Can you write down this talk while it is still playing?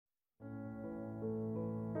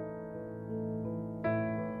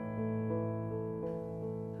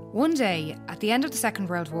One day, at the end of the Second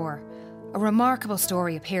World War, a remarkable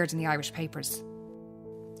story appeared in the Irish papers.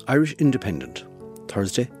 Irish Independent,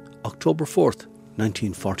 Thursday, October 4th,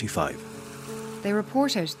 1945. They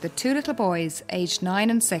reported that two little boys, aged 9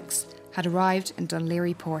 and 6, had arrived in Dún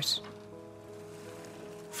Laoghaire port.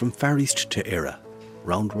 From Far East to Éire,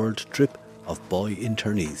 round-world trip of boy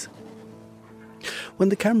internees. When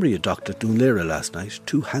the Cambria docked at Dún Laoghaire last night,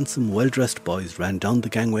 two handsome, well-dressed boys ran down the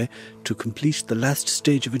gangway to complete the last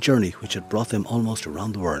stage of a journey which had brought them almost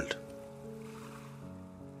around the world.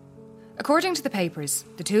 According to the papers,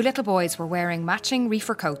 the two little boys were wearing matching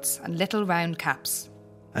reefer coats and little round caps.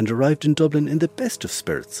 And arrived in Dublin in the best of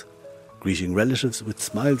spirits, greeting relatives with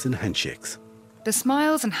smiles and handshakes. The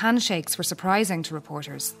smiles and handshakes were surprising to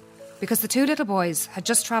reporters, because the two little boys had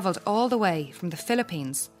just travelled all the way from the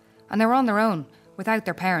Philippines, and they were on their own, without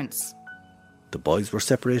their parents. The boys were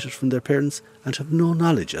separated from their parents and have no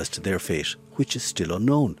knowledge as to their fate, which is still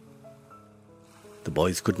unknown. The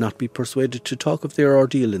boys could not be persuaded to talk of their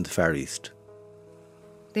ordeal in the Far East.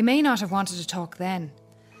 They may not have wanted to talk then,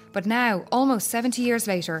 but now, almost 70 years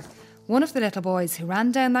later, one of the little boys who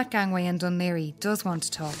ran down that gangway in Dún Laoghaire does want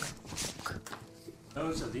to talk.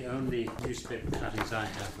 Those are the only newspaper cuttings I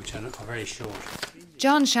have, which are very short.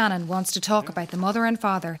 John Shannon wants to talk about the mother and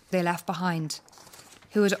father they left behind,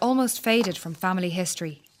 who had almost faded from family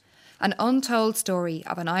history. An untold story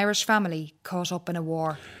of an Irish family caught up in a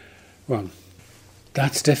war. Well,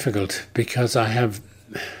 that's difficult because I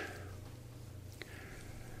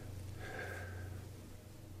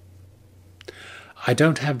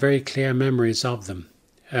don't have very clear memories of them.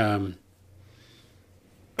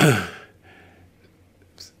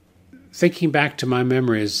 Thinking back to my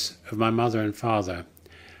memories of my mother and father,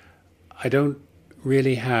 I don't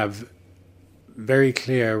really have very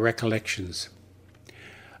clear recollections.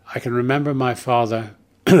 I can remember my father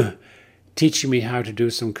teaching me how to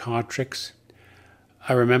do some card tricks.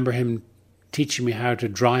 I remember him teaching me how to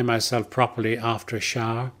dry myself properly after a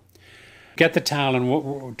shower. Get the towel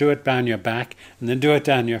and do it down your back, and then do it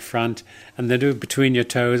down your front, and then do it between your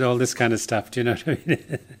toes, all this kind of stuff. Do you know what I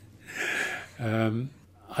mean?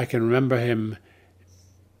 I can remember him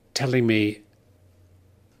telling me,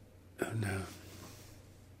 oh no.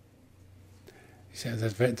 He said,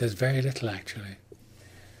 there's very little actually.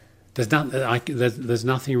 There's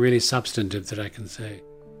nothing really substantive that I can say.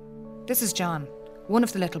 This is John, one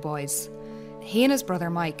of the little boys. He and his brother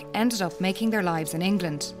Mike ended up making their lives in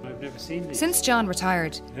England. I've never seen these. Since John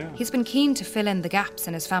retired, he's been keen to fill in the gaps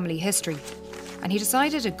in his family history, and he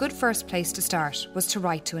decided a good first place to start was to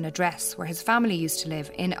write to an address where his family used to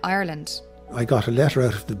live in Ireland. I got a letter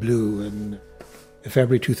out of the blue in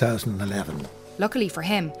February 2011. Luckily for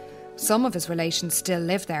him, some of his relations still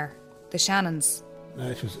live there, the Shannons.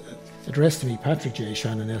 It was addressed to me, Patrick J.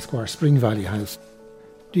 Shannon, Esquire, Spring Valley House.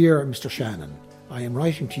 Dear Mr. Shannon, I am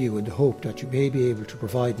writing to you in the hope that you may be able to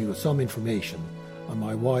provide me with some information on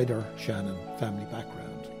my wider Shannon family background.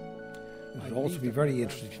 I'd also be very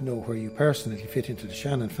interested to know where you personally fit into the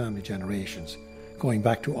Shannon family generations, going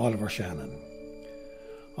back to Oliver Shannon.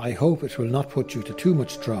 I hope it will not put you to too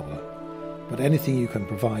much trouble, but anything you can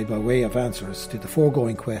provide by way of answers to the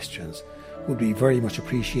foregoing questions would be very much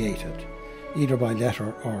appreciated, either by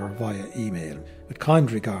letter or via email. With kind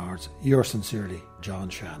regards, yours sincerely, John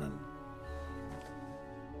Shannon.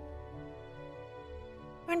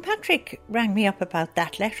 When Patrick rang me up about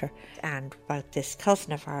that letter and about this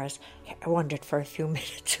cousin of ours, I wondered for a few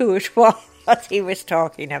minutes who it was, what he was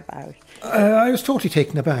talking about. I was totally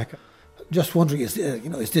taken aback, just wondering, is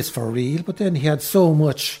this for real? But then he had so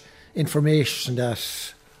much information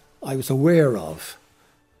that I was aware of.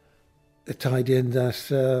 It tied in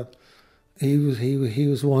that he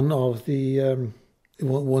was one of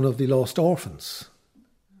the lost orphans.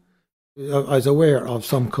 I was aware of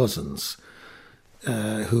some cousins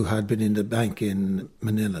who had been in the bank in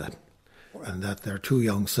Manila, and that their two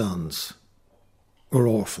young sons were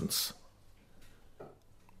orphans.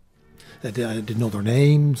 I didn't know their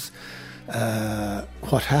names,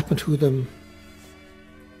 what happened to them,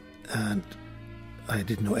 and I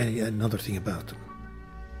didn't know another thing about them.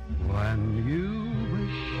 When you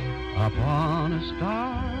wish upon a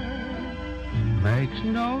star, makes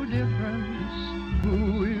no difference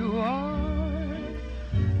who you are.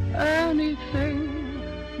 Anything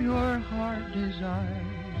your heart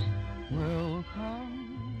desires will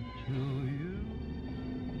come to you.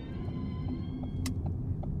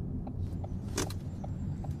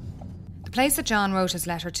 The place that John wrote his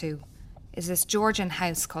letter to is this Georgian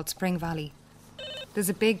house called Spring Valley. There's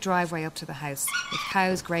a big driveway up to the house with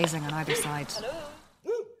cows grazing on either side.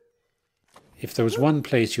 If there was one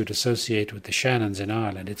place you'd associate with the Shannons in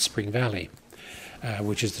Ireland, it's Spring Valley.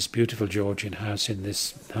 which is this beautiful Georgian house in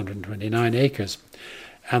this 129 acres.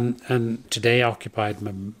 And today occupied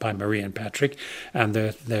by Marie and Patrick and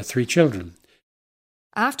their 3 children.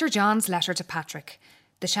 After John's letter to Patrick,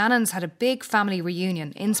 the Shannons had a big family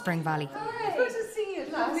reunion in Spring Valley.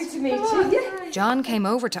 Lovely to meet you. John came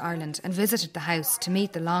over to Ireland and visited the house to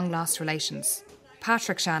meet the long-lost relations,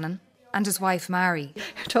 Patrick Shannon and his wife Mary.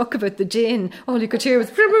 Talk about the gin. All you could hear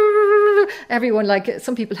was everyone, like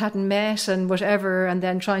some people hadn't met and whatever, and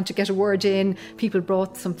then trying to get a word in. People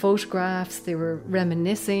brought some photographs, they were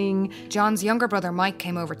reminiscing. John's younger brother Mike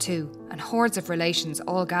came over too, and hordes of relations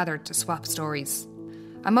all gathered to swap stories.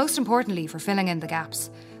 And most importantly, for filling in the gaps,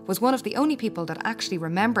 was one of the only people that actually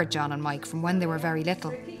remembered John and Mike from when they were very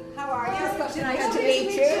little. How are you? It's nice to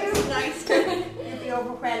meet you. It's nice to be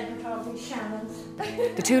overwhelmed with all these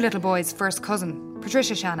Shannons. The 2 little boys' first cousin,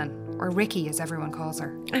 Patricia Shannon, or Ricky as everyone calls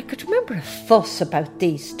her. I could remember a fuss about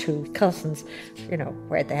these 2 cousins. You know,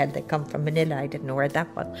 where the hell they come from. Manila, I didn't know where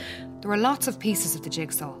that was. There were lots of pieces of the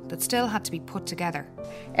jigsaw that still had to be put together.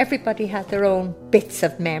 Everybody had their own bits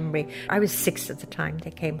of memory. I was 6 at the time they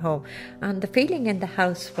came home, and the feeling in the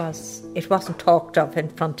house was it wasn't talked of in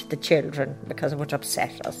front of the children because it would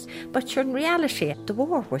upset us. But in reality, the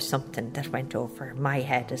war was something that went over my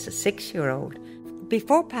head as a 6-year-old.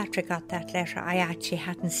 Before Patrick got that letter, I actually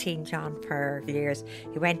hadn't seen John for years.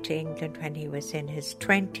 He went to England when he was in his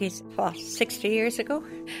 20s, 60 years ago?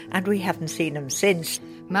 And we haven't seen him since.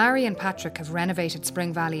 Mary and Patrick have renovated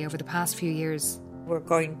Spring Valley over the past few years. We're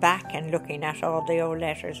going back and looking at all the old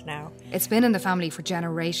letters now. It's been in the family for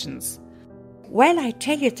generations. Well, I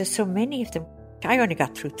tell you, there's so many of them. I only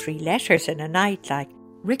got through 3 letters in a night, like.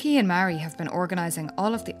 Ricky and Mary have been organising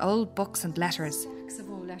all of the old books and letters. Of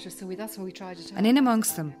old letters, so that's what we tried to tell. And in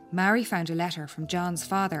amongst them, Mary found a letter from John's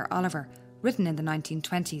father, Oliver, written in the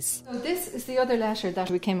 1920s. So this is the other letter that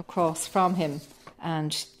we came across from him,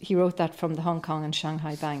 and he wrote that from the Hong Kong and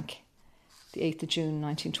Shanghai Bank, the 8th of June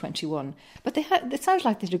 1921. But it sounds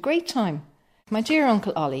like they had a great time. My dear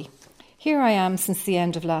Uncle Ollie, here I am since the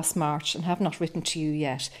end of last March and have not written to you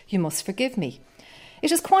yet. You must forgive me.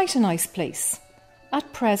 It is quite a nice place.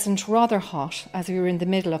 At present rather hot, as we were in the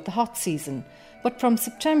middle of the hot season, but from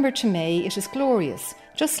September to May it is glorious,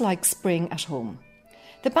 just like spring at home.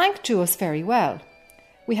 The bank do us very well.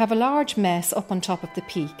 We have a large mess up on top of the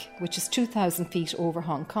peak, which is 2,000 feet over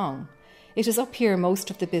Hong Kong. It is up here most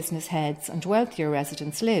of the business heads and wealthier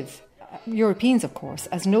residents live. Europeans, of course,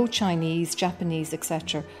 as no Chinese, Japanese,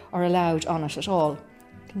 etc. are allowed on it at all.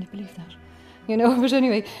 Can you believe that? You know, but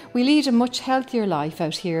anyway, we lead a much healthier life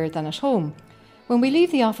out here than at home. When we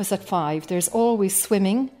leave the office at 5, there's always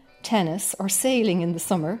swimming, tennis or sailing in the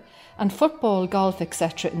summer, and football, golf,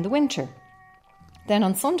 etc. in the winter. Then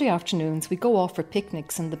on Sunday afternoons we go off for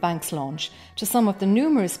picnics in the bank's launch to some of the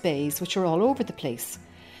numerous bays which are all over the place.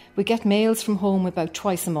 We get mails from home about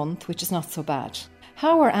twice a month, which is not so bad.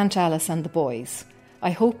 How are Aunt Alice and the boys?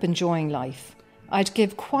 I hope enjoying life. I'd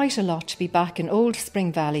give quite a lot to be back in old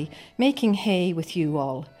Spring Valley, making hay with you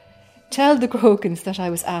all. Tell the Grogans that I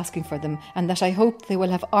was asking for them and that I hope they will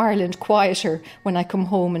have Ireland quieter when I come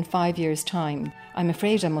home in 5 years' time. I'm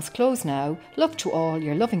afraid I must close now. Love to all,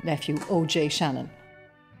 your loving nephew, O.J. Shannon.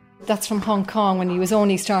 That's from Hong Kong when he was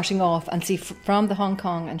only starting off, and see, from the Hong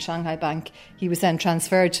Kong and Shanghai Bank, he was then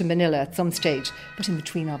transferred to Manila at some stage. But in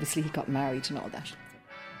between, obviously, he got married and all that.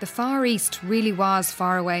 The Far East really was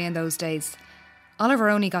far away in those days. Oliver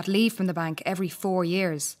only got leave from the bank every 4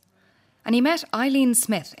 years. And he met Eileen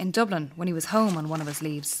Smith in Dublin when he was home on one of his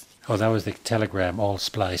leaves. Oh, that was the telegram all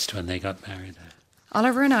spliced when they got married.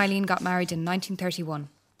 Oliver and Eileen got married in 1931,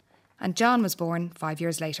 and John was born 5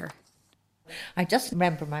 years later. I just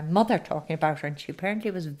remember my mother talking about her, and she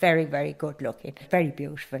apparently was very, very good looking, very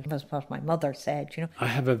beautiful. Was what my mother said, you know. I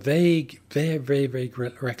have a vague, very, very vague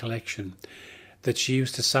recollection that she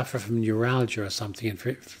used to suffer from neuralgia or something, and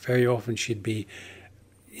very often she'd be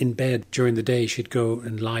in bed during the day. She'd go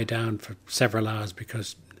and lie down for several hours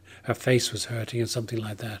because her face was hurting and something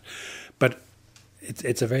like that. But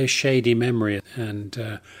it's a very shady memory,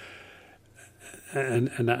 and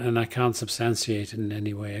I can't substantiate it in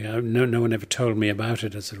any way. No one ever told me about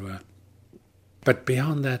it, as it were. But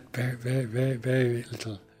beyond that, very, very, very, very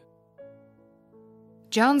little.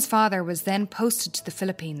 John's father was then posted to the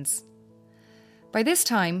Philippines. By this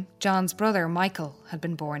time, John's brother Michael had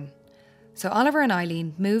been born. So Oliver and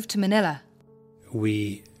Eileen moved to Manila.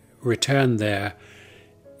 We returned there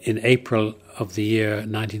in April of the year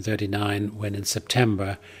 1939, when in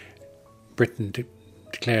September Britain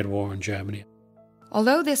declared war on Germany.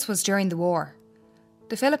 Although this was during the war,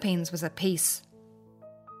 the Philippines was at peace.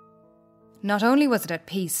 Not only was it at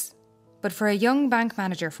peace, But for a young bank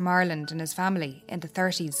manager from Ireland and his family in the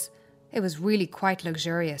 30s, it was really quite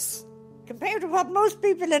luxurious. Compared to what most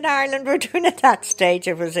people in Ireland were doing at that stage,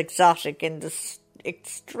 it was exotic in the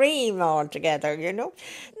extreme altogether, you know.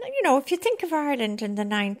 You know, if you think of Ireland in the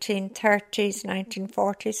 1930s,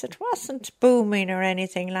 1940s, it wasn't booming or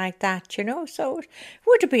anything like that, you know. So it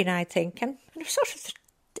would have been, I think, and it was sort of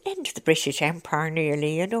the end of the British Empire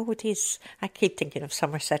nearly, you know, with these, I keep thinking of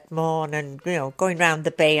Somerset Maugham and, you know, going round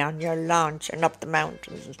the bay on your launch and up the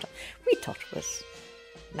mountains and stuff. We thought it was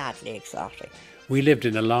madly exotic. We lived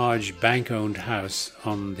in a large bank-owned house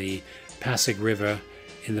on the Pasig River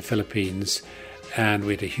in the Philippines, and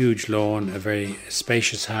we had a huge lawn, a very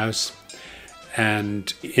spacious house.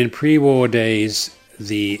 And in pre-war days,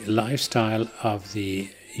 the lifestyle of the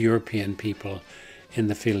European people in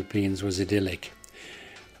the Philippines was idyllic.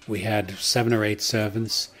 We had 7 or 8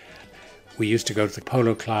 servants. We used to go to the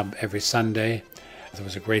polo club every Sunday. There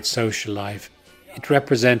was a great social life. It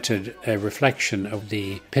represented a reflection of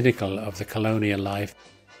the pinnacle of the colonial life.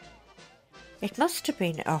 It must have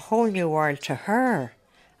been a whole new world to her.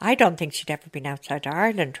 I don't think she'd ever been outside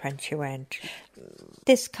Ireland when she went.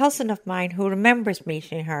 This cousin of mine who remembers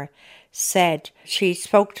meeting her said she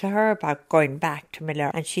spoke to her about going back to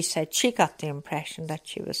Miller, and she said she got the impression that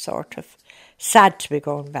she was sort of sad to be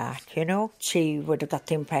going back, you know. She would have got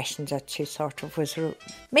the impression that she sort of was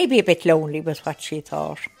maybe a bit lonely was what she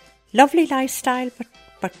thought. Lovely lifestyle,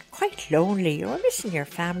 but quite lonely. You were missing your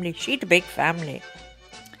family. She had a big family.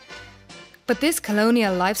 But this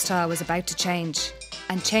colonial lifestyle was about to change,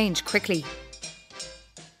 and change quickly.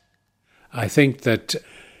 I think that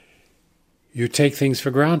you take things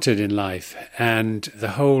for granted in life, and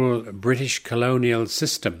the whole British colonial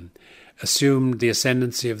system assumed the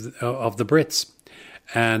ascendancy of the Brits,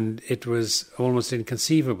 and it was almost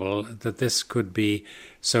inconceivable that this could be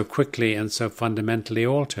so quickly and so fundamentally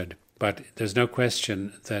altered. But there's no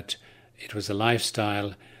question that it was a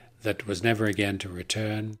lifestyle that was never again to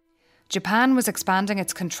return. Japan was expanding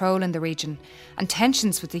its control in the region, and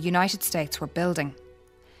tensions with the United States were building.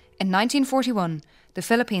 In 1941, the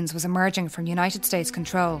Philippines was emerging from United States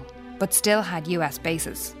control, but still had US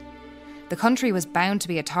bases. The country was bound to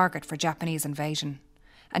be a target for Japanese invasion,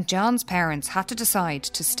 and John's parents had to decide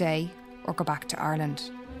to stay or go back to Ireland.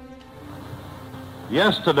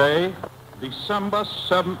 Yesterday, December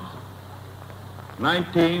 7th,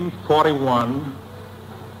 1941,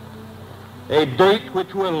 a date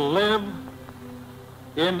which will live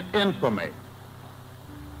in infamy.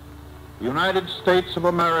 The United States of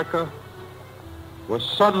America was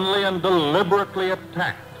suddenly and deliberately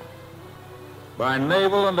attacked by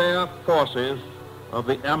naval and air forces of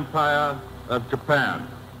the Empire of Japan.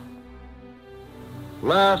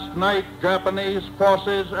 Last night, Japanese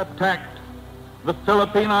forces attacked the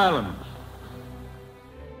Philippine Islands.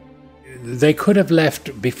 They could have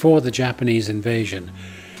left before the Japanese invasion,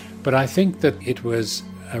 but I think that it was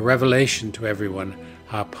a revelation to everyone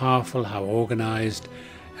how powerful, how organized,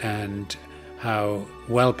 and how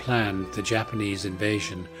well planned the Japanese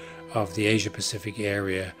invasion of the Asia-Pacific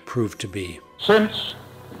area proved to be. Since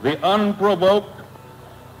the unprovoked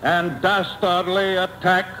and dastardly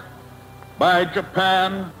attack by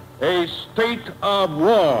Japan, a state of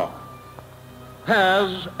war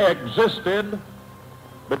has existed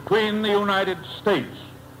between the United States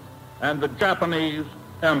and the Japanese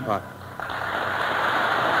Empire.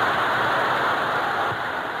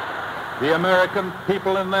 The American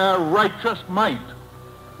people in their righteous might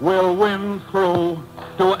will win through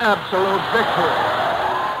to absolute victory.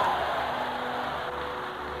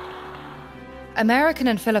 American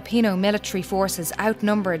and Filipino military forces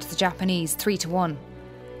outnumbered the Japanese 3-1,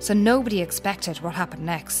 so nobody expected what happened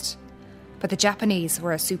next. But the Japanese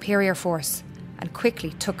were a superior force and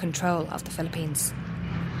quickly took control of the Philippines.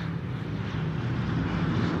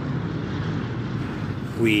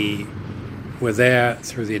 We were there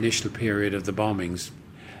through the initial period of the bombings,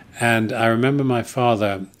 and I remember my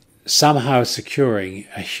father somehow securing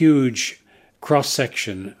a huge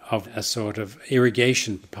cross-section of a sort of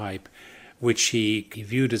irrigation pipe which he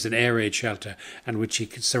viewed as an air raid shelter and which he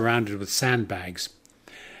surrounded with sandbags.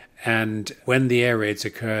 And when the air raids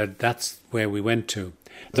occurred, that's where we went to.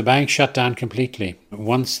 The bank shut down completely.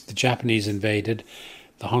 Once the Japanese invaded,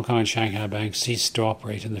 the Hong Kong and Shanghai Bank ceased to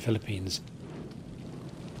operate in the Philippines.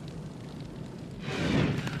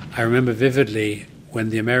 I remember vividly when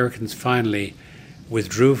the Americans finally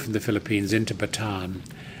withdrew from the Philippines into Bataan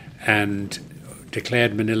and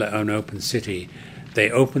declared Manila an open city.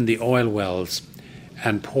 They opened the oil wells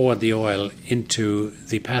and poured the oil into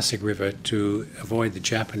the Pasig River to avoid the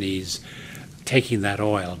Japanese taking that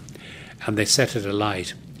oil, and they set it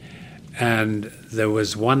alight. And there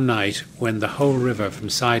was one night when the whole river from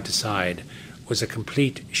side to side was a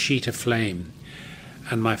complete sheet of flame.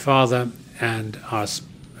 And my father and our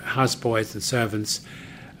houseboys and servants,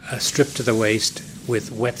 stripped to the waist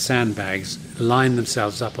with wet sandbags, lined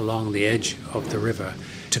themselves up along the edge of the river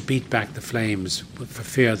to beat back the flames for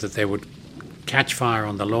fear that they would catch fire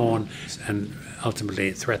on the lawn and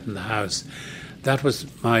ultimately threaten the house. That was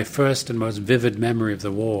my first and most vivid memory of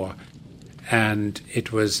the war, and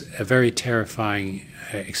it was a very terrifying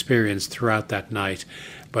experience throughout that night,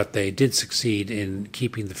 but they did succeed in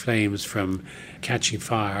keeping the flames from catching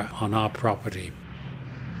fire on our property.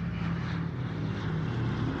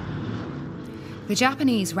 The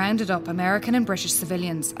Japanese rounded up American and British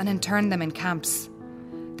civilians and interned them in camps.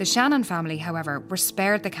 The Shannon family, however, were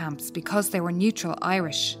spared the camps because they were neutral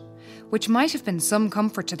Irish, which might have been some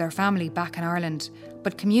comfort to their family back in Ireland,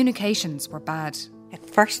 but communications were bad. At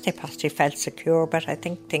first they possibly felt secure, but I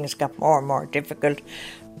think things got more and more difficult.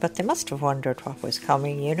 But they must have wondered what was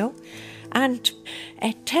coming, you know. And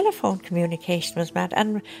telephone communication was bad.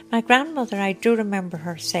 And my grandmother, I do remember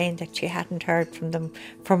her saying that she hadn't heard from them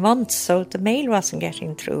for months, so the mail wasn't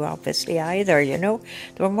getting through, obviously, either, you know.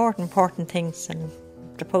 There were more important things than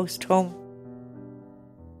the post home.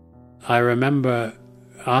 I remember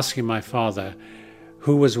asking my father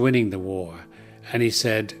who was winning the war, and he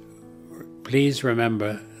said, "Please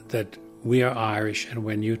remember that we are Irish and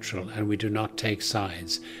we're neutral and we do not take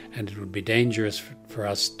sides, and it would be dangerous for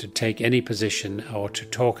us to take any position or to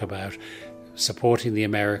talk about supporting the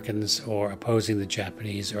Americans or opposing the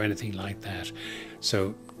Japanese or anything like that.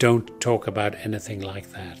 So don't talk about anything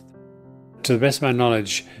like that." To the best of my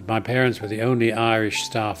knowledge, my parents were the only Irish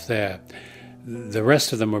staff there. The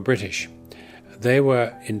rest of them were British. They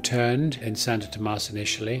were interned in Santa Tomas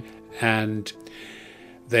initially, and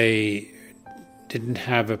they didn't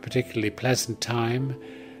have a particularly pleasant time.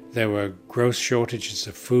 There were gross shortages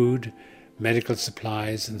of food, medical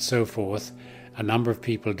supplies, and so forth. A number of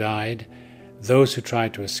people died. Those who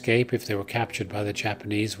tried to escape, if they were captured by the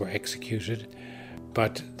Japanese, were executed.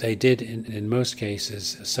 But they did, in most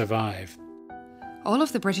cases, survive. All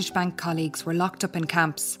of the British bank colleagues were locked up in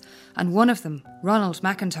camps, and one of them, Ronald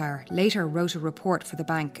McIntyre, later wrote a report for the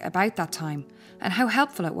bank about that time and how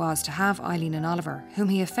helpful it was to have Eileen and Oliver, whom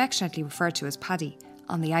he affectionately referred to as Paddy,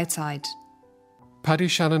 on the outside. Paddy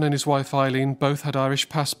Shannon and his wife Eileen both had Irish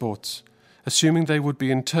passports. Assuming they would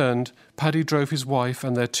be interned, Paddy drove his wife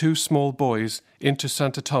and their 2 small boys into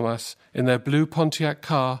Santa Tomas in their blue Pontiac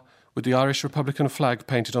car with the Irish Republican flag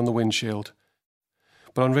painted on the windshield.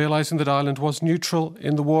 But on realising that Ireland was neutral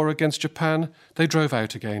in the war against Japan, they drove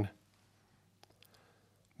out again.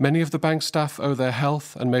 Many of the bank staff owe their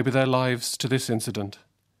health and maybe their lives to this incident.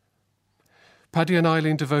 Paddy and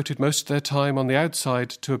Eileen devoted most of their time on the outside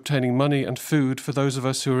to obtaining money and food for those of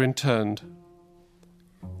us who were interned.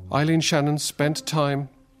 Eileen Shannon spent time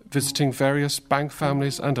visiting various bank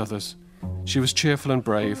families and others. She was cheerful and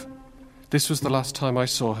brave. This was the last time I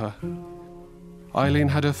saw her. Eileen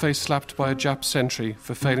had her face slapped by a Jap sentry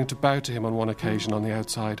for failing to bow to him on one occasion on the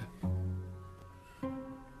outside.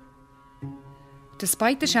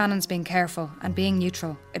 Despite the Shannons being careful and being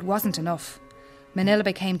neutral, it wasn't enough. Manila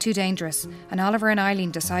became too dangerous, and Oliver and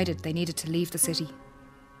Eileen decided they needed to leave the city.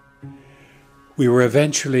 We were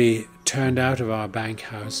eventually turned out of our bank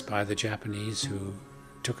house by the Japanese, who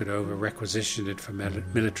took it over, requisitioned it for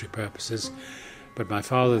military purposes. But my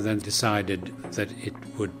father then decided that it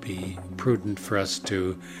would be prudent for us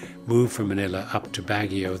to move from Manila up to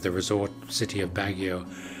Baguio, the resort city of Baguio,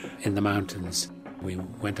 in the mountains. We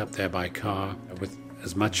went up there by car with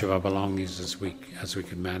as much of our belongings as we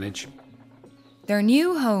could manage. Their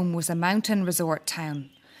new home was a mountain resort town,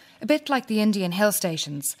 a bit like the Indian hill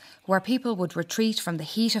stations, where people would retreat from the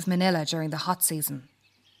heat of Manila during the hot season.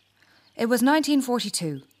 It was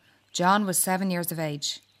 1942. John was 7 years of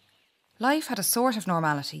age. Life had a sort of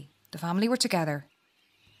normality. The family were together.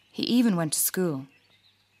 He even went to school.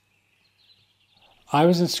 I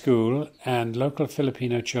was in school, and local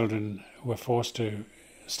Filipino children were forced to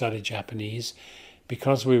study Japanese.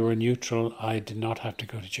 Because we were neutral, I did not have to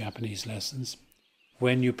go to Japanese lessons.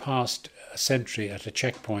 When you passed a sentry at a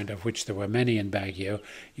checkpoint, of which there were many in Baguio,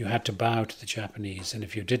 you had to bow to the Japanese, and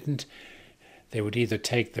if you didn't, they would either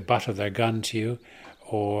take the butt of their gun to you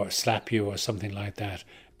or slap you or something like that.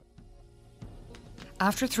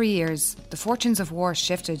 After 3 years, the fortunes of war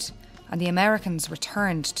shifted and the Americans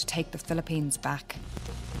returned to take the Philippines back.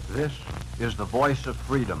 This is the voice of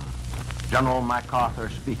freedom, General MacArthur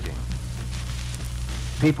speaking.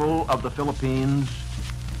 People of the Philippines,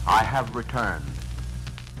 I have returned.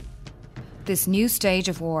 This new stage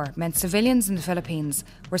of war meant civilians in the Philippines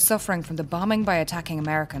were suffering from the bombing by attacking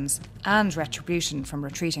Americans and retribution from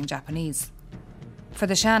retreating Japanese. For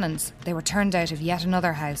the Shannons, they were turned out of yet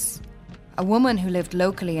another house. A woman who lived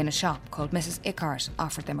locally in a shop called Mrs. Ickart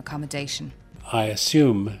offered them accommodation. I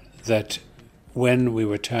assume that when we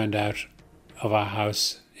were turned out of our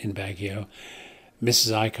house in Baguio,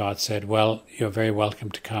 Mrs. Ickart said, well, you're very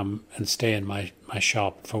welcome to come and stay in my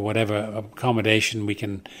shop for whatever accommodation we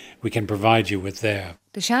can provide you with there.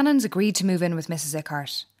 The Shannons agreed to move in with Mrs.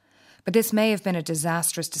 Ickart. But this may have been a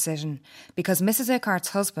disastrous decision because Mrs. Ickart's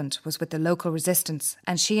husband was with the local resistance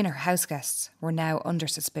and she and her house guests were now under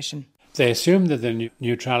suspicion. They assumed that their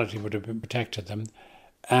neutrality would have protected them,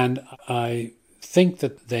 and I think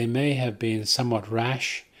that they may have been somewhat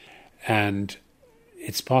rash, and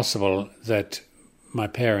it's possible that my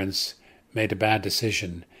parents made a bad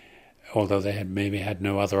decision, although they had maybe had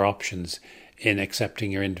no other options, in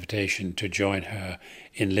accepting your invitation to join her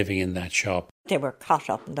in living in that shop. They were caught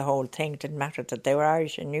up in the whole thing. It didn't matter that they were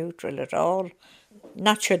Irish and neutral at all.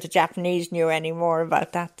 Not sure the Japanese knew any more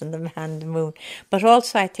about that than the man in the moon. But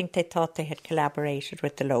also I think they thought they had collaborated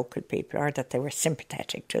with the local people, or that they were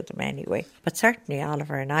sympathetic to them anyway. But certainly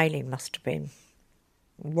Oliver and Eileen must have been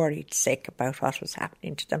worried sick about what was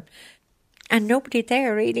happening to them. And nobody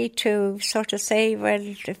there really to sort of say, well,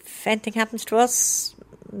 if anything happens to us,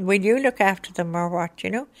 will you look after them or what, you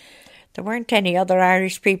know? There weren't any other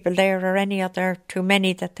Irish people there or any other too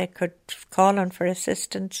many that they could call on for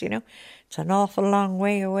assistance, you know. It's an awful long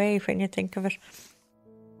way away when you think of it.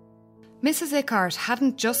 Mrs. Ickart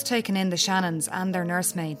hadn't just taken in the Shannons and their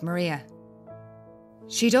nursemaid, Maria.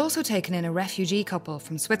 She'd also taken in a refugee couple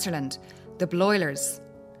from Switzerland, the Bloilers.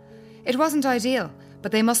 It wasn't ideal,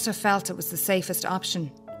 but they must have felt it was the safest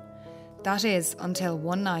option. That is, until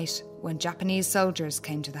one night when Japanese soldiers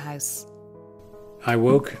came to the house. I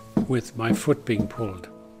woke with my foot being pulled.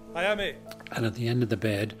 Hayami. And at the end of the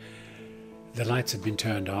bed, the lights had been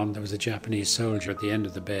turned on. There was a Japanese soldier at the end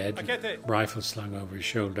of the bed, Akete. Rifle slung over his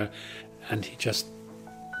shoulder, and he just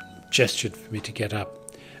gestured for me to get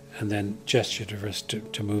up and then gestured for us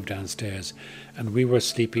to move downstairs. And we were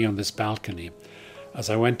sleeping on this balcony. As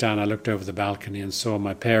I went down, I looked over the balcony and saw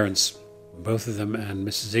my parents, both of them, and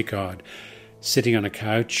Mrs. Ickart, sitting on a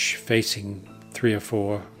couch facing 3 or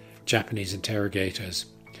 4 Japanese interrogators.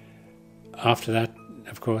 After that,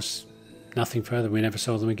 of course, nothing further. We never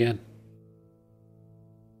saw them again.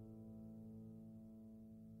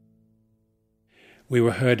 We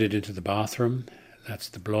were herded into the bathroom. That's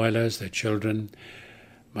the Bloilers, their children,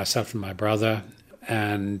 myself and my brother,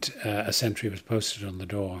 and a sentry was posted on the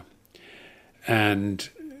door. And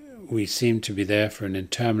we seemed to be there for an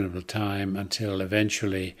interminable time until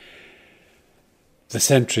eventually the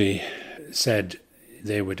sentry said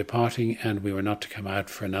they were departing and we were not to come out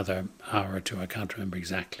for another hour or 2. I can't remember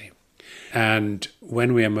exactly. And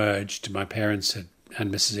when we emerged, my parents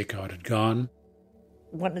and Mrs. Ickart had gone.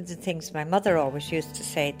 One of the things my mother always used to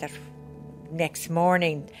say, that next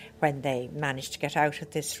morning when they managed to get out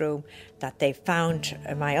of this room, that they found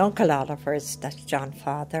my Uncle Oliver's, that's John's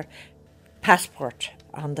father, passport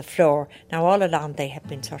on the floor. Now all along they had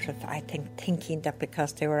been sort of, I think, thinking that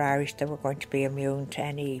because they were Irish they were going to be immune to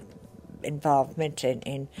any involvement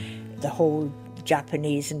in the whole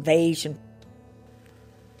Japanese invasion.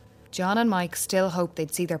 John and Mike still hoped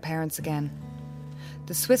they'd see their parents again.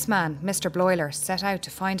 The Swiss man, Mr. Bloiler, set out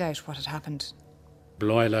to find out what had happened.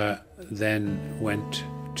 Bloiler then went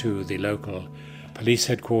to the local police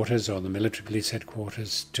headquarters or the military police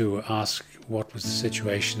headquarters to ask what was the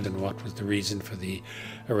situation and what was the reason for the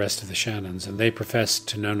arrest of the Shannons, and they professed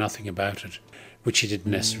to know nothing about it, which he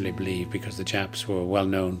didn't necessarily believe because the Japs were well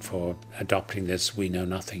known for adopting this we know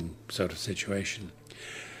nothing sort of situation.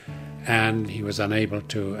 And he was unable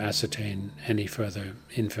to ascertain any further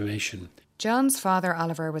information. John's father,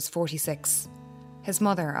 Oliver, was 46. His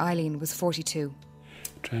mother, Eileen, was 42.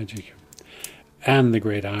 Tragic. And the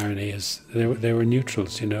great irony is they were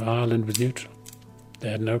neutrals, you know, Ireland was neutral. They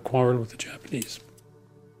had no quarrel with the Japanese.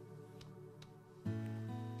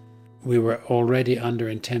 We were already under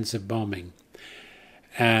intensive bombing,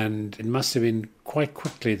 and it must have been quite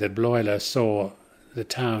quickly that Bloiler saw the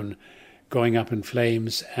town going up in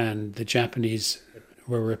flames, and the Japanese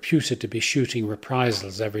were reputed to be shooting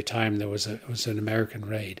reprisals every time there was an American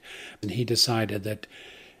raid. And he decided that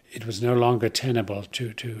it was no longer tenable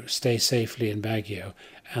to stay safely in Baguio,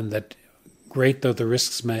 and that great though the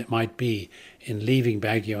risks might be in leaving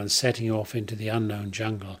Baguio and setting off into the unknown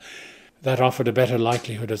jungle, that offered a better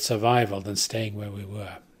likelihood of survival than staying where we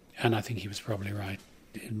were. And I think he was probably right.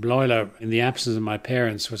 Bloiler, in the absence of my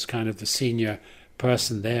parents, was kind of the senior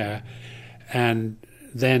person there. And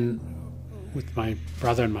then with my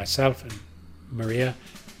brother and myself and Maria,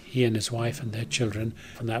 he and his wife and their children,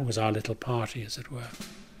 and that was our little party, as it were.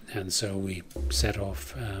 And so we set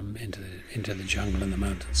off into the jungle and the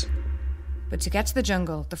mountains. But to get to the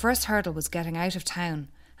jungle, the first hurdle was getting out of town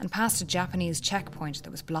and past a Japanese checkpoint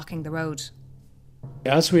that was blocking the road.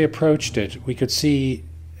 As we approached it, we could see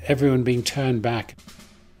everyone being turned back.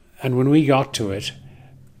 And when we got to it,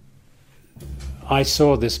 I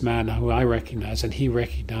saw this man who I recognized, and he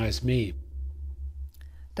recognized me.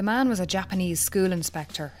 The man was a Japanese school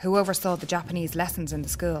inspector who oversaw the Japanese lessons in the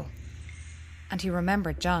school. And he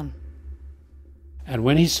remembered John. And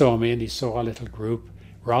when he saw me and he saw our little group,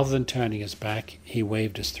 rather than turning his back, he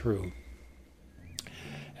waved us through.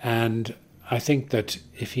 And I think that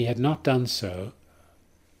if he had not done so,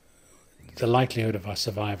 the likelihood of our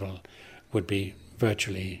survival would be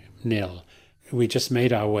virtually nil. We just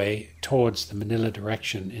made our way towards the Manila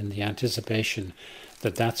direction in the anticipation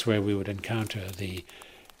that that's where we would encounter the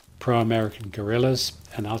pro-American guerrillas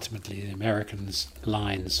and ultimately the Americans'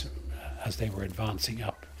 lines as they were advancing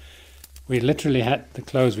up. We literally had the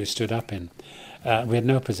clothes we stood up in. We had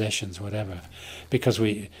no possessions whatever, because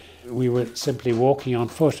we were simply walking on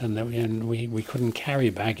foot, and we couldn't carry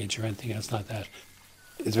baggage or anything else like that.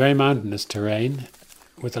 It's very mountainous terrain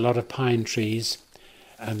with a lot of pine trees,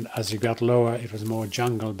 and as you got lower it was more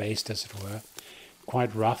jungle-based, as it were,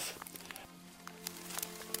 quite rough.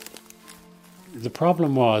 The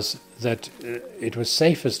problem was that it was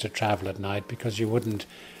safest to travel at night because you wouldn't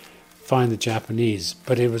find the Japanese,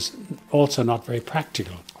 but it was also not very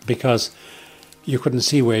practical because you couldn't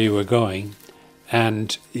see where you were going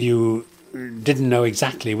and you didn't know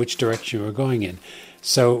exactly which direction you were going in.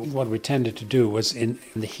 So what we tended to do was in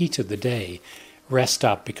the heat of the day rest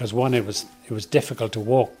up, because one, it was difficult to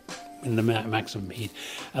walk in the maximum heat,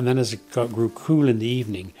 and then as it grew cool in the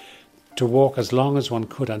evening, to walk as long as one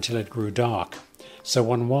could until it grew dark. So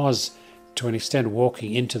one was, to an extent,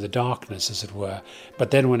 walking into the darkness, as it were,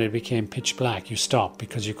 but then when it became pitch black, you stopped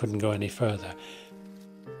because you couldn't go any further.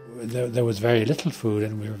 There was very little food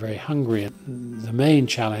and we were very hungry. And the main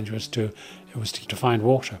challenge was to find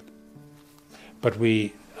water. But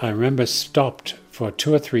I remember, stopped for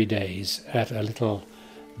 2 or 3 days at a little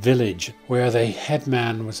village where the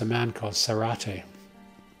headman was a man called Sarate,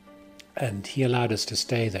 and he allowed us to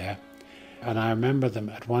stay there. And I remember them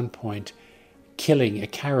at one point killing a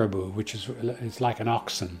caribou, which is like an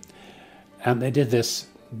oxen, and they did this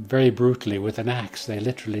very brutally with an axe. They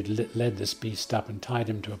literally led this beast up and tied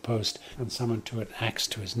him to a post, and someone took an axe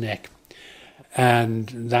to his neck, and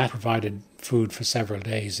that provided food for several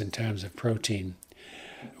days in terms of protein.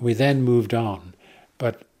 We then moved on,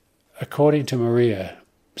 but according to Maria,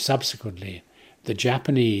 subsequently the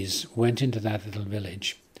Japanese went into that little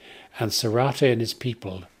village, and Sarate and his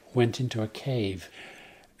people went into a cave,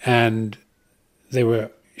 and they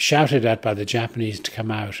were shouted at by the Japanese to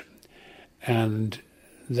come out, and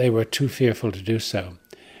they were too fearful to do so.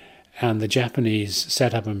 And the Japanese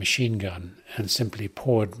set up a machine gun and simply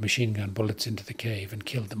poured machine gun bullets into the cave and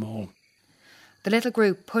killed them all. The little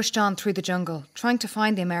group pushed on through the jungle, trying to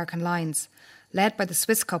find the American lines, led by the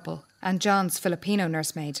Swiss couple and John's Filipino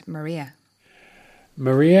nursemaid, Maria.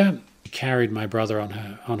 Maria carried my brother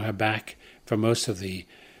on her back for most of the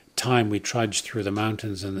time we trudged through the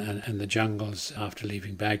mountains and the jungles after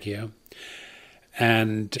leaving Baguio.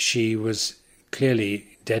 And she was clearly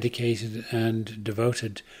dedicated and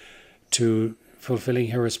devoted to fulfilling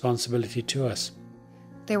her responsibility to us.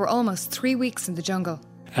 They were almost 3 weeks in the jungle.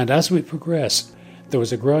 And as we progressed, there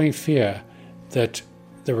was a growing fear that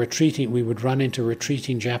we would run into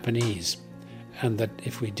retreating Japanese, and that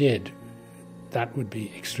if we did, that would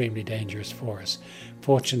be extremely dangerous for us.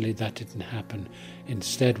 Fortunately, that didn't happen.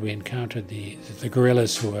 Instead, we encountered the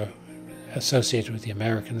guerrillas who were associated with the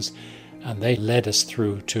Americans, and they led us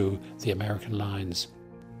through to the American lines.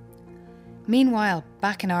 Meanwhile,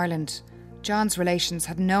 back in Ireland, John's relations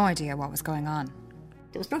had no idea what was going on.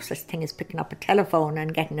 There was no such thing as picking up a telephone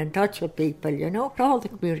and getting in touch with people, you know. All the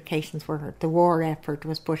communications the war effort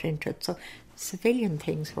was put into it, so civilian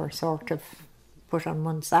things were sort of put on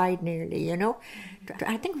one side nearly, you know.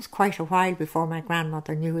 I think it was quite a while before my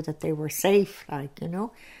grandmother knew that they were safe, you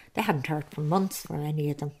know. They hadn't heard for months from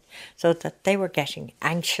any of them, so that they were getting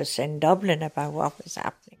anxious in Dublin about what was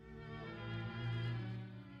happening.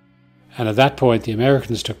 And at that point, the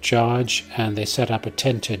Americans took charge and they set up a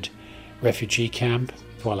tented refugee camp.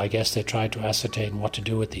 Well, I guess they tried to ascertain what to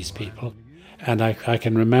do with these people. And I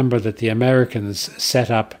can remember that the Americans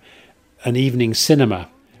set up an evening cinema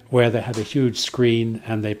where they had a huge screen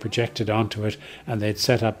and they projected onto it, and they'd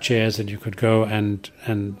set up chairs and you could go and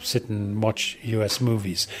sit and watch US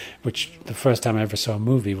movies, which the first time I ever saw a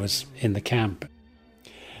movie was in the camp.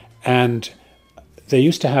 And they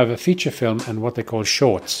used to have a feature film and what they call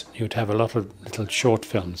shorts. You'd have a lot of little short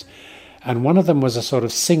films. And one of them was a sort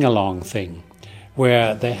of sing-along thing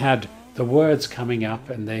where they had the words coming up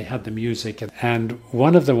and they had the music. And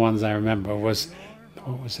one of the ones I remember was,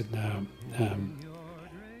 what was it now?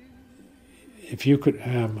 If you could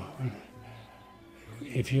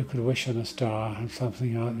wish on a star and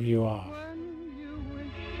something you are. When you wish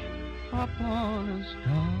upon a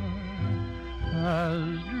star,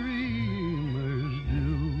 as dreamers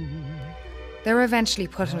do. They were eventually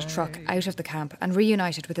put in a truck out of the camp and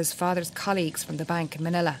reunited with his father's colleagues from the bank in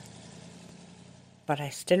Manila. But I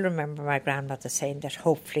still remember my grandmother saying that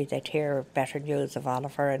hopefully they'd hear better news of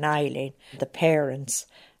Oliver and Eileen, the parents.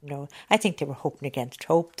 I think they were hoping against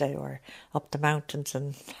hope. They were up the mountains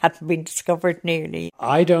and hadn't been discovered nearly.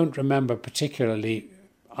 I don't remember particularly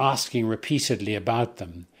asking repeatedly about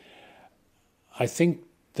them. I think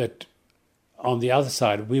that on the other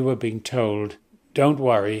side, we were being told, don't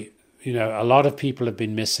worry, a lot of people have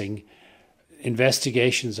been missing.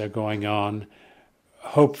 Investigations are going on.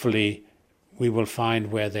 Hopefully, we will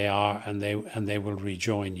find where they are and they will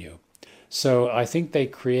rejoin you. So I think they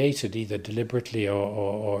created, either deliberately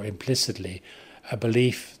or implicitly, a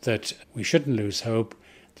belief that we shouldn't lose hope,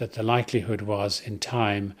 that the likelihood was in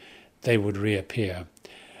time they would reappear.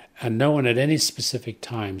 And no one at any specific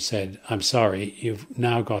time said, I'm sorry, you've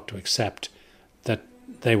now got to accept that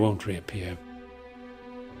they won't reappear.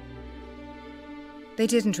 They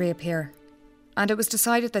didn't reappear, and it was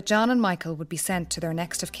decided that John and Michael would be sent to their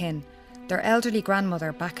next of kin, their elderly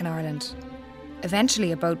grandmother back in Ireland.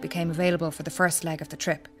 Eventually a boat became available for the first leg of the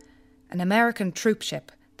trip, an American troop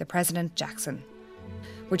ship, the President Jackson,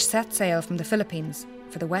 which set sail from the Philippines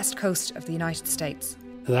for the west coast of the United States.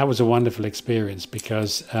 That was a wonderful experience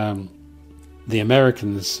because the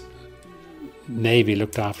Americans' Navy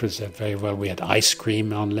looked after us very well. We had ice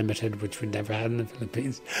cream unlimited, which we never had in the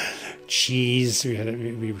Philippines. Cheese,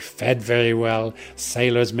 we were fed very well.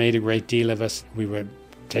 Sailors made a great deal of us. We were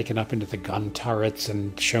taken up into the gun turrets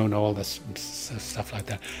and shown all this stuff like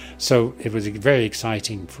that. So it was very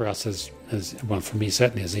exciting for us as for me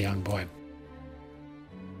certainly as a young boy.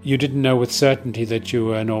 You didn't know with certainty that you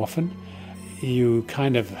were an orphan. You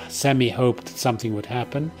kind of semi-hoped that something would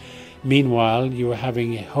happen. Meanwhile, you were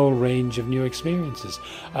having a whole range of new experiences.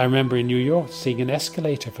 I remember in New York seeing an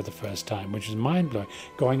escalator for the first time, which was mind-blowing,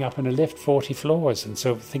 going up in a lift 40 floors and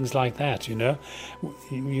so things like that, You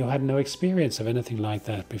had no experience of anything like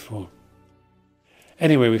that before.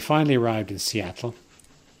 Anyway, we finally arrived in Seattle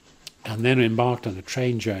and then embarked on a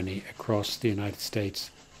train journey across the United States.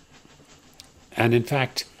 And in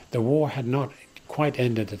fact, the war had not quite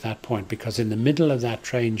ended at that point because in the middle of that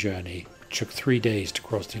train journey, took 3 days to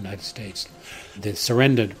cross the United States. The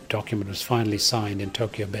surrender document was finally signed in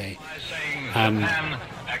Tokyo Bay. And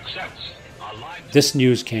this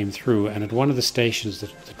news came through, and at one of the stations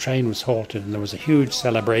the train was halted and there was a huge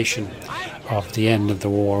celebration of the end of the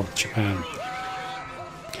war with Japan.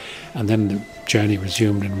 And then the journey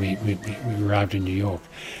resumed and we arrived in New York.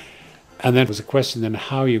 And then it was a question then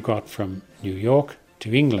how you got from New York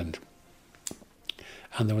to England.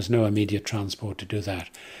 And there was no immediate transport to do that.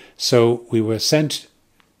 So we were sent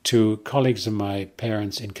to colleagues of my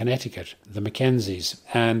parents in Connecticut, the Mackenzies,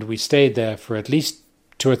 and we stayed there for at least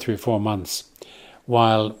 2 or 3 or 4 months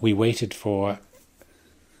while we waited for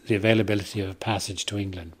the availability of a passage to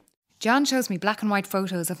England. John shows me black and white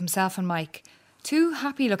photos of himself and Mike, 2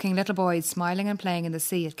 happy-looking little boys smiling and playing in the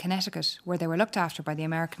sea at Connecticut, where they were looked after by the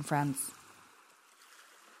American friends.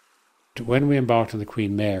 When we embarked on the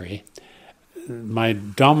Queen Mary, my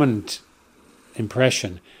dominant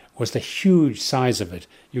impression was the huge size of it.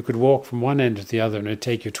 You could walk from one end to the other and it would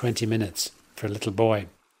take you 20 minutes for a little boy.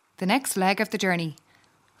 The next leg of the journey,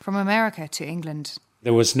 from America to England.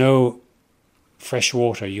 There was no fresh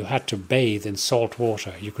water. You had to bathe in salt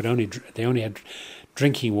water. They only had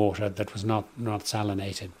drinking water that was not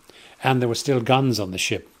salinated. And there were still guns on the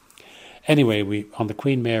ship. Anyway, on the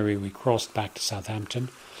Queen Mary, we crossed back to Southampton.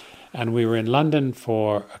 And we were in London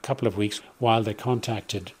for a couple of weeks while they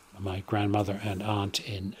contacted my grandmother and aunt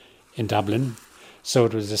in Dublin. So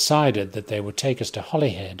it was decided that they would take us to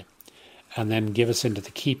Holyhead and then give us into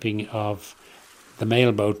the keeping of the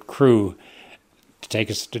mailboat crew to take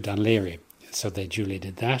us to Dunleary. So they duly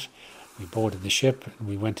did that. We boarded the ship and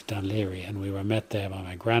we went to Dunleary and we were met there by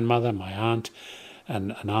my grandmother, my aunt,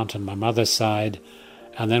 and an aunt on my mother's side.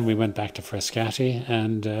 And then we went back to Frascati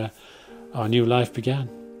and our new life began.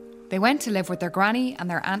 They went to live with their granny and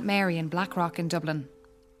their Aunt Mary in Blackrock in Dublin.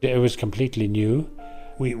 It was completely new.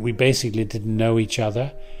 We basically didn't know each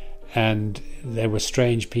other, and they were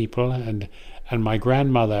strange people, and my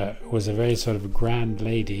grandmother was a very sort of grand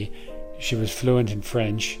lady. She was fluent in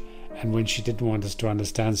French, and when she didn't want us to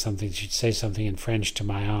understand something, she'd say something in French to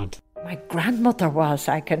my aunt. My grandmother was,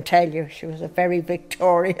 I can tell you. She was a very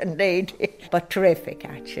Victorian lady, but terrific,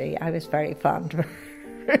 actually. I was very fond of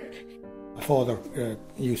her. My father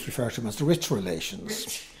used to refer to them as the rich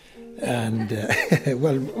relations. And,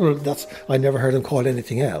 well, that's, I never heard him called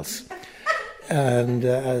anything else. And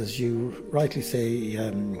as you rightly say,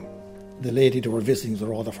 the lady they were visiting was a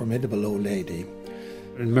rather formidable old lady.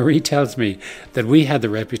 And Marie tells me that we had the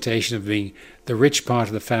reputation of being the rich part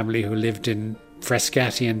of the family who lived in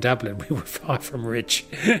Frascati in Dublin. We were far from rich.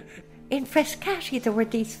 In Frascati there were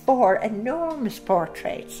these 4 enormous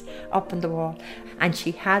portraits up on the wall, and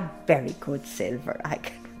she had very good silver, I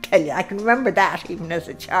can tell you. I can remember that even as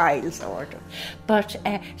a child, sort of. But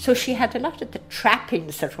so she had a lot of the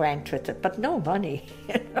trappings that went with it, but no money.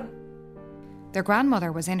 Their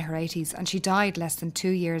grandmother was in her 80s and she died less than 2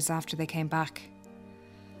 years after they came back.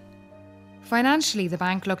 Financially, the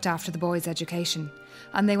bank looked after the boys' education,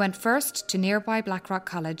 and they went first to nearby Blackrock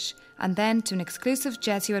College and then to an exclusive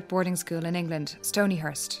Jesuit boarding school in England,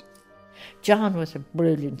 Stonyhurst. John was a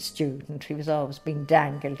brilliant student. He was always being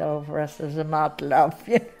dangled over us as a model of,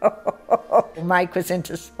 you know. Mike was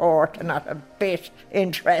into sport and not a bit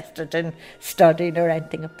interested in studying or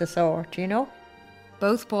anything of the sort, you know.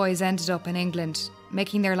 Both boys ended up in England,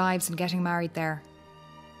 making their lives and getting married there.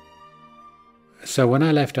 So when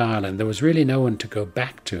I left Ireland, there was really no one to go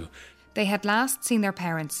back to. They had last seen their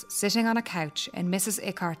parents sitting on a couch in Mrs.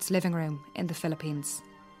 Ickart's living room in the Philippines.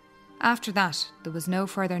 After that, there was no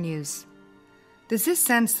further news. There's this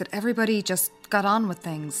sense that everybody just got on with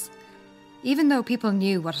things. Even though people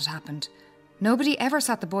knew what had happened, nobody ever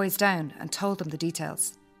sat the boys down and told them the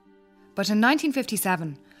details. But in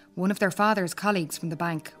 1957, one of their father's colleagues from the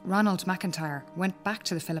bank, Ronald McIntyre, went back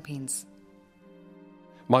to the Philippines.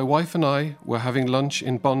 My wife and I were having lunch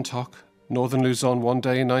in Bontoc, northern Luzon, one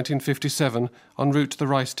day in 1957, en route to the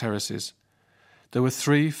rice terraces. There were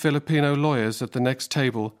 3 Filipino lawyers at the next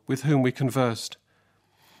table with whom we conversed.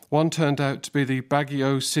 One turned out to be the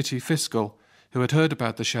Baguio city fiscal, who had heard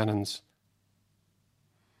about the Shannons.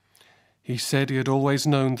 He said he had always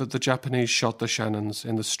known that the Japanese shot the Shannons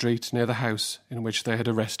in the street near the house in which they had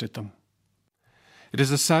arrested them. It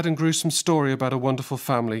is a sad and gruesome story about a wonderful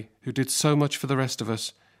family who did so much for the rest of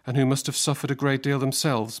us and who must have suffered a great deal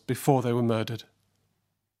themselves before they were murdered.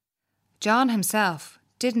 John himself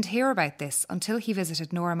didn't hear about this until he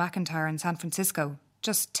visited Nora McIntyre in San Francisco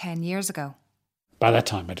just 10 years ago. By that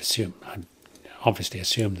time, I'd obviously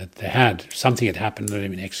assumed that something had happened, that they'd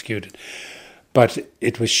been executed. But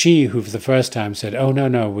it was she who for the first time said, "Oh,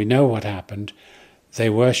 no, we know what happened. They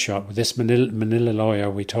were shot." This Manila lawyer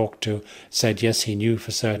we talked to said, yes, he knew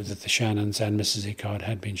for certain that the Shannons and Mrs. Ickard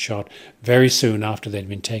had been shot very soon after they'd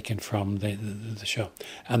been taken from the show.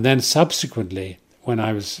 And then subsequently, when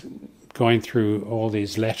I was going through all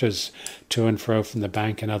these letters to and fro from the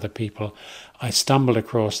bank and other people, I stumbled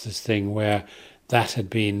across this thing where that had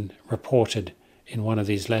been reported in one of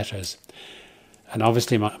these letters. And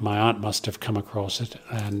obviously my aunt must have come across it,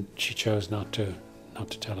 and she chose not to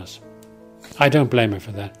tell us. I don't blame her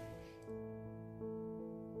for that.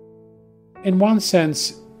 In one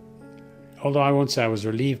sense, although I won't say I was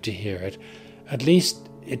relieved to hear it, at least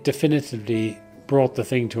it definitively brought the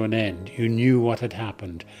thing to an end. You knew what had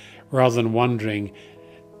happened, rather than wondering,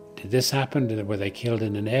 did this happen? Were they killed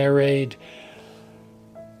in an air raid?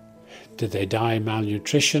 Did they die of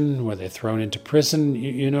malnutrition? Were they thrown into prison?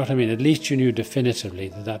 You know what I mean? At least you knew definitively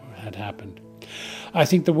that had happened. I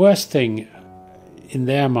think the worst thing in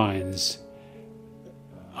their minds,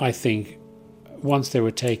 I think, once they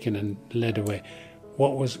were taken and led away,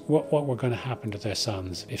 what were going to happen to their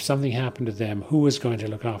sons? If something happened to them, who was going to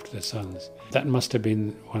look after their sons? That must have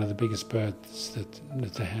been one of the biggest burdens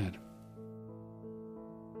that they had.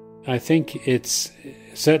 I think it's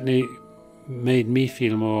certainly made me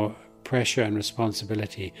feel more pressure and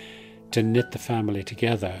responsibility to knit the family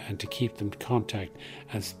together and to keep them in contact,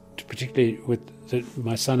 and particularly with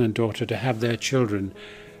my son and daughter, to have their children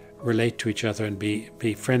relate to each other and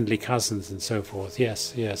be friendly cousins and so forth.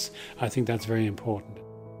 Yes, I think that's very important.